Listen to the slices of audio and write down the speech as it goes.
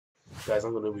Guys,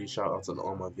 I'm going to read shout outs on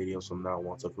all my videos from now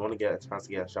on. So if you want to get a chance to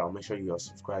get a shout out, make sure you are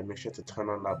subscribed. Make sure to turn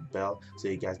on that bell so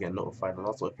you guys get notified. And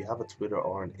also, if you have a Twitter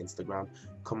or an Instagram,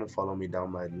 come and follow me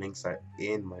down. My links are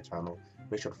in my channel.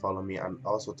 Make sure to follow me, and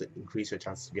also to increase your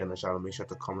chances to get on the channel, make sure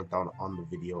to comment down on the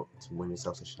video to win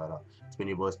yourself a shout out. It's been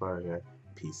your boy Spider here.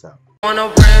 Peace out. I want a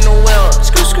brand new wheel.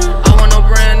 I want a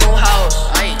brand new house.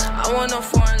 I want a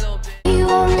foreign little bit. You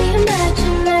only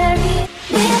imaginary.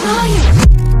 Where are you?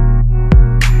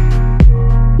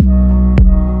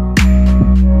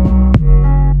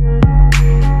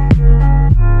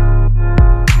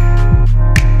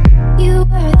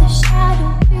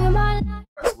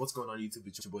 What's going on YouTube?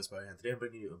 It's your boy Spider, and today I'm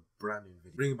bringing you a brand new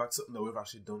video, bringing back something that we've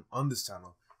actually done on this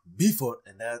channel before,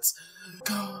 and that's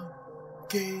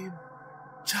game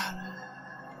challenge.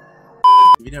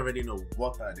 If you don't already know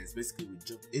what that is, basically we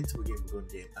jump into a game, we go in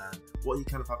game, and what you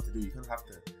kind of have to do, you kind of have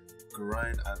to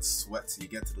grind and sweat till you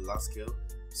get to the last kill.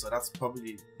 So that's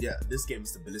probably, yeah, this game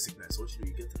is the ballistic knife. So what you do,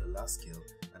 you get to the last kill,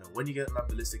 and then when you get that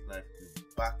ballistic knife, you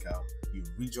back out, you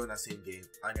rejoin that same game,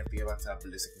 and you have to get back to that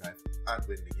ballistic knife and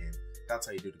win the game. That's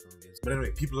how you do the gun games. But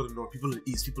anyway, people of the north, people of the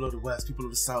east, people of the west, people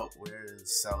of the south. Where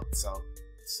is south?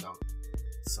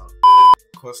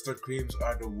 Custard creams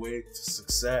are the way to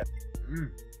success.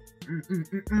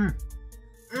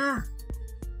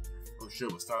 Oh shit,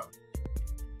 we're starting.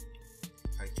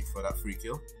 Thank you for that free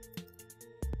kill.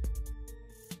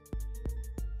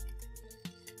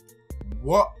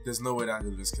 What? There's no way that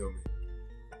will just kill me.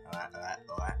 Alright.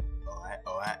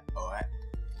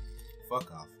 Fuck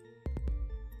off.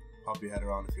 Pop your head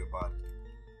around if you're bad.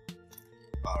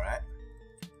 Alright.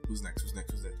 Who's next?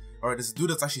 Alright, there's a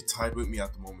dude that's actually tied with me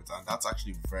at the moment, and that's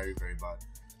actually very, very bad.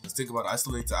 Let's think about it. I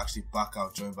still need to actually back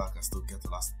out, join back, and still get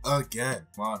the last again.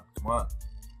 Come on.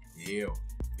 Yeah.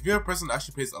 If you're a person that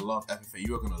actually plays a lot of FFA,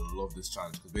 you are gonna love this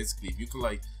challenge, because basically if you can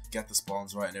like get the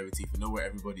spawns right and everything, if you know where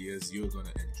everybody is, you're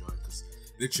gonna enjoy it, because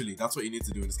literally that's what you need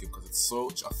to do in this game, because it's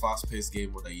such a fast-paced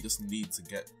game that you just need to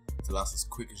get to last as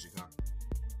quick as you can.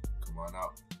 Come on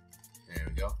out. There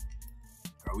we go.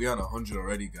 Alright, we on 100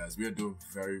 already, guys. We are doing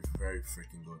very, very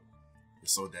freaking good. You're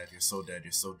so dead.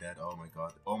 Oh my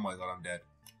god, I'm dead.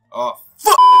 Oh,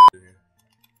 fuck!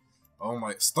 Oh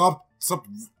my, stop!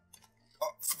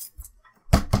 Oh.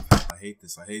 I hate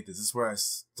this. This is where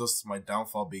just my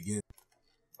downfall begins.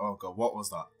 Oh god, what was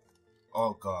that?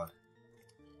 Oh god.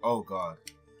 Alright,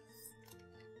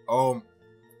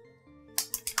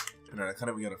 I can't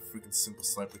even get a freaking simple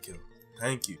sniper kill.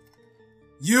 Thank you.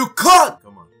 You can't!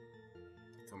 Come on,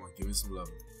 give me some love.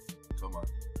 Come on.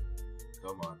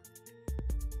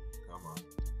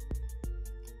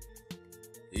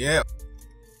 Yeah.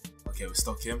 Okay, we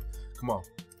stuck him. Come on.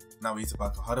 Now we need to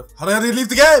back up. How the hell did he leave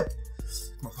the game?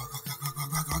 Come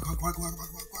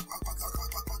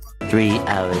on. 3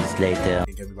 hours later.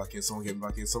 Get me back in. Someone get me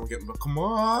back. Come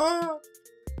on.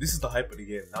 This is the hype of the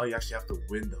game. Now you actually have to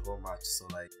win the whole match. So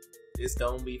like, it's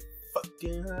gonna be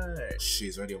fucking hard.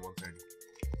 She's already at 130.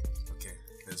 Okay,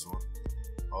 there's one.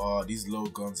 Oh, these low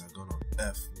guns are gonna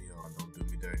F me on. Don't do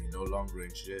me dirty. No long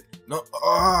range shit. No.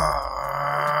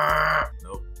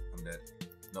 Nope, I'm dead.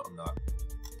 No, I'm not.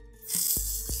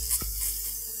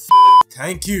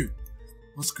 Thank you.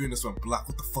 My screen just went black.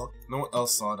 What the fuck? No one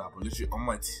else saw that, but literally on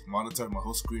my monitor, my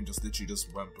whole screen just literally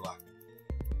went black.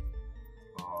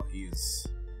 Oh, he is.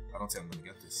 I don't think I'm gonna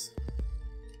get this.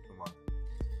 Come on.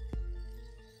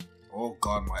 Oh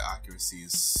god, my accuracy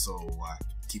is so whack.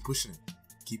 Keep pushing it.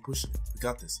 We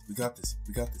got this.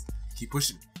 Keep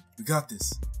pushing it. We got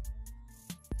this.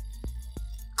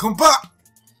 Come back!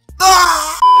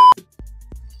 Ah!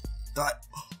 Die.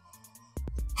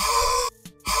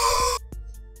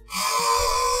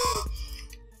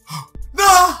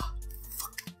 No!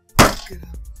 Fuck it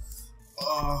up.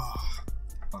 Oh.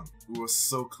 We were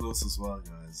so close as well,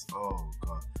 guys. Oh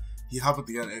god. He happened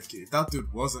to get an AFK. If that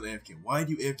dude wasn't AFK, why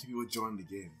do you AFK people join the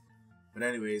game? But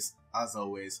anyways, as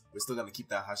always, we're still gonna keep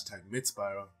that hashtag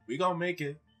mid-spiral. We gonna make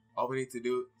it. All we need to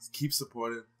do is keep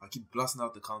supporting. I'll keep blasting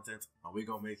out the content, and we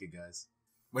gonna make it, guys.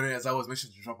 But anyway, as always, make sure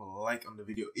to drop a like on the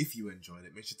video if you enjoyed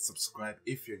it. Make sure to subscribe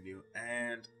if you're new,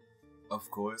 and of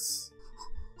course,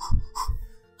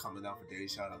 comment down for daily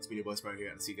shoutouts. It's been your boy Spider here,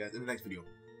 and I'll see you guys in the next video.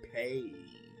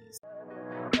 Peace.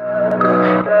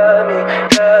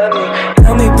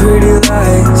 Tell me pretty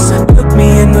lies, look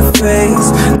me in the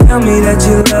face. Tell me that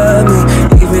you love me.